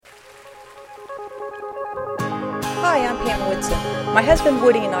Pam Woodson. My husband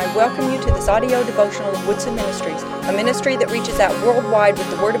Woody and I welcome you to this audio devotional of Woodson Ministries, a ministry that reaches out worldwide with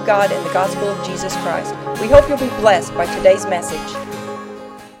the Word of God and the gospel of Jesus Christ. We hope you'll be blessed by today's message.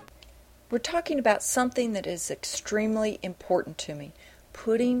 We're talking about something that is extremely important to me,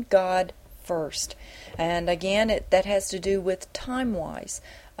 putting God first. And again, that has to do with time-wise,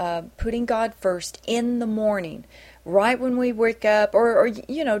 putting God first in the morning, right when we wake up, or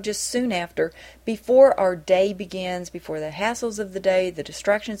just soon after, before our day begins, before the hassles of the day, the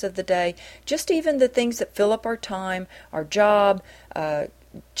distractions of the day, just even the things that fill up our time, our job,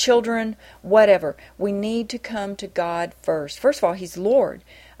 children, whatever. We need to come to God first. First of all, He's Lord.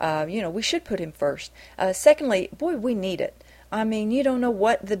 We should put Him first. Secondly, boy, we need it. I mean, you don't know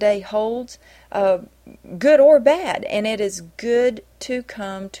what the day holds, good or bad, and it is good to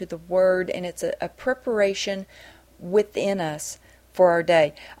come to the Word, and it's a preparation within us for our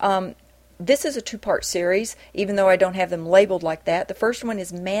day. This is a two-part series, even though I don't have them labeled like that. The first one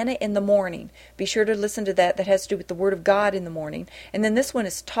is Manna in the Morning. Be sure to listen to that. That has to do with the Word of God in the morning. And then this one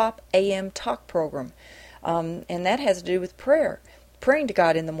is Top AM Talk Program, and that has to do with prayer, praying to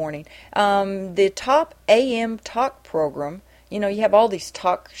God in the morning. The Top AM Talk Program, you have all these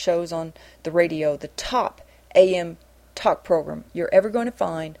talk shows on the radio. The Top AM Talk Program you're ever going to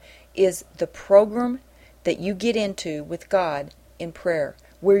find is the program that you get into with God in prayer,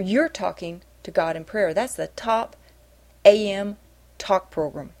 where you're talking to God in prayer. That's the Top AM Talk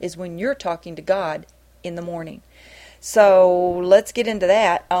Program, is when you're talking to God in the morning. So let's get into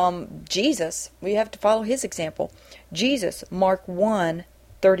that. Jesus, we have to follow His example. Jesus, Mark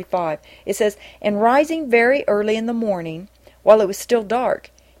 1:35. It says, "And rising very early in the morning, while it was still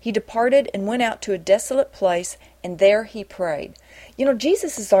dark, He departed and went out to a desolate place, and there He prayed."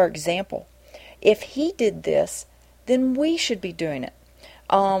 Jesus is our example. If He did this, then we should be doing it.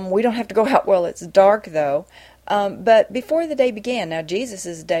 We don't have to go out while it's dark, though. But before the day began, now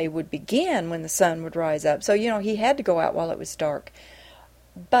Jesus' day would begin when the sun would rise up. So, He had to go out while it was dark.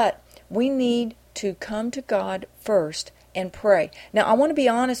 But we need to come to God first and pray. Now, I want to be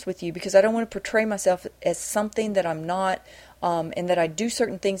honest with you, because I don't want to portray myself as something that I'm not, and that I do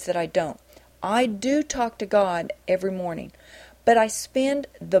certain things that I don't. I do talk to God every morning, but I spend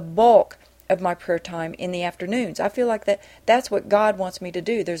the bulk of my prayer time in the afternoons. I feel like that's what God wants me to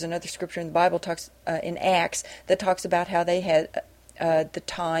do. There's another scripture in the Bible talks in Acts that talks about how they had the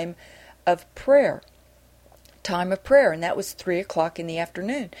time of prayer, and that was 3 o'clock in the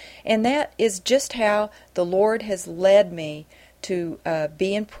afternoon. And that is just how the Lord has led me to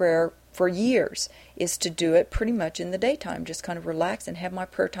be in prayer for years, is to do it pretty much in the daytime, just kind of relax and have my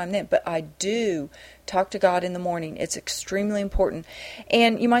prayer time then. But I do talk to God in the morning. It's extremely important.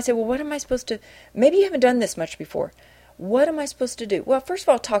 And you might say, well, what am I supposed to, maybe you haven't done this much before. What am I supposed to do? Well, first of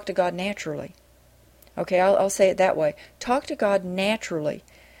all, talk to God naturally. Okay, I'll say it that way. Talk to God naturally.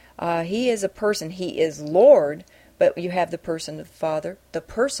 He is a person. He is Lord, but you have the person of the Father, the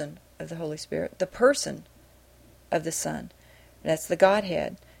person of the Holy Spirit, the person of the Son. That's the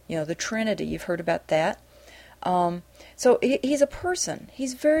Godhead. The Trinity, you've heard about that. So He's a person.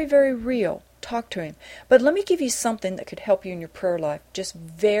 He's very, very real. Talk to Him. But let me give you something that could help you in your prayer life. Just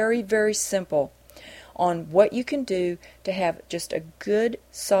very, very simple on what you can do to have just a good,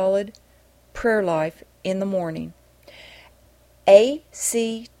 solid prayer life in the morning.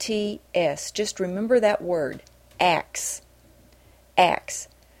 ACTS. Just remember that word. Acts. Acts.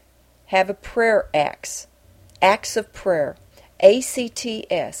 Have a prayer acts. Acts of prayer.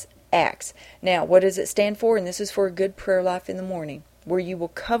 ACTS, Acts. Now, what does it stand for? And this is for a good prayer life in the morning, where you will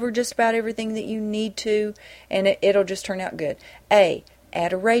cover just about everything that you need to, and it'll just turn out good. A,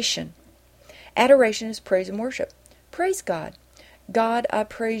 adoration. Adoration is praise and worship. Praise God. God, I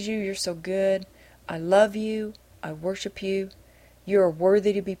praise you. You're so good. I love you. I worship you. You are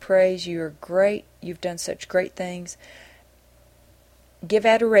worthy to be praised. You are great. You've done such great things. Give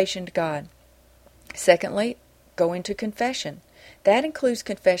adoration to God. Secondly, go into confession. That includes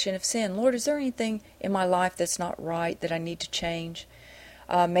confession of sin. Lord, is there anything in my life that's not right that I need to change?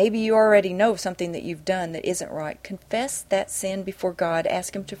 Maybe you already know something that you've done that isn't right. Confess that sin before God.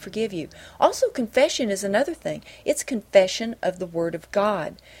 Ask Him to forgive you. Also, confession is another thing. It's confession of the Word of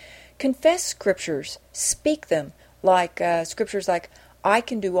God. Confess scriptures. Speak them. Like scriptures like, I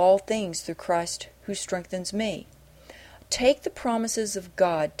can do all things through Christ who strengthens me. Take the promises of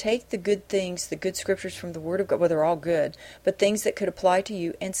God, take the good things, the good scriptures from the Word of God, well, they're all good, but things that could apply to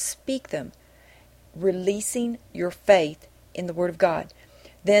you, and speak them, releasing your faith in the Word of God.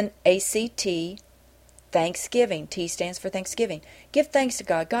 Then ACT, thanksgiving. T stands for thanksgiving. Give thanks to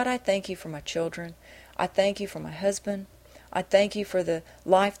God. God, I thank you for my children. I thank you for my husband. I thank you for the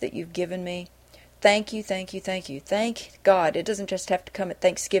life that you've given me. Thank you, thank you, thank you. Thank God. It doesn't just have to come at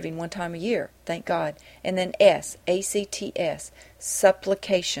Thanksgiving one time a year. Thank God. And then S, A-C-T-S,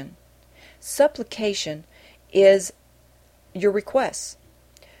 supplication. Supplication is your requests.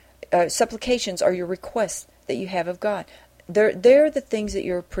 Supplications are your requests that you have of God. They're the things that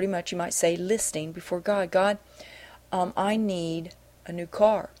you're pretty much, you might say, listing before God. God, I need a new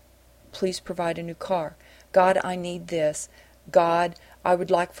car. Please provide a new car. God, I need this. God, I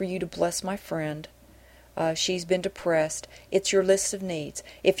would like for you to bless my friend. She's been depressed. It's your list of needs.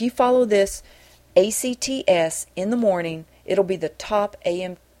 If you follow this ACTS in the morning, it'll be the top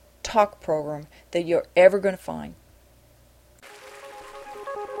AM talk program that you're ever going to find.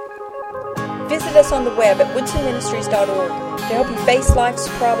 Visit us on the web at woodsonministries.org to help you face life's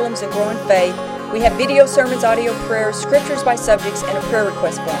problems and grow in faith. We have video sermons, audio prayers, scriptures by subjects, and a prayer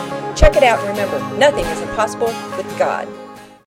request form. Check it out and remember, nothing is impossible with God.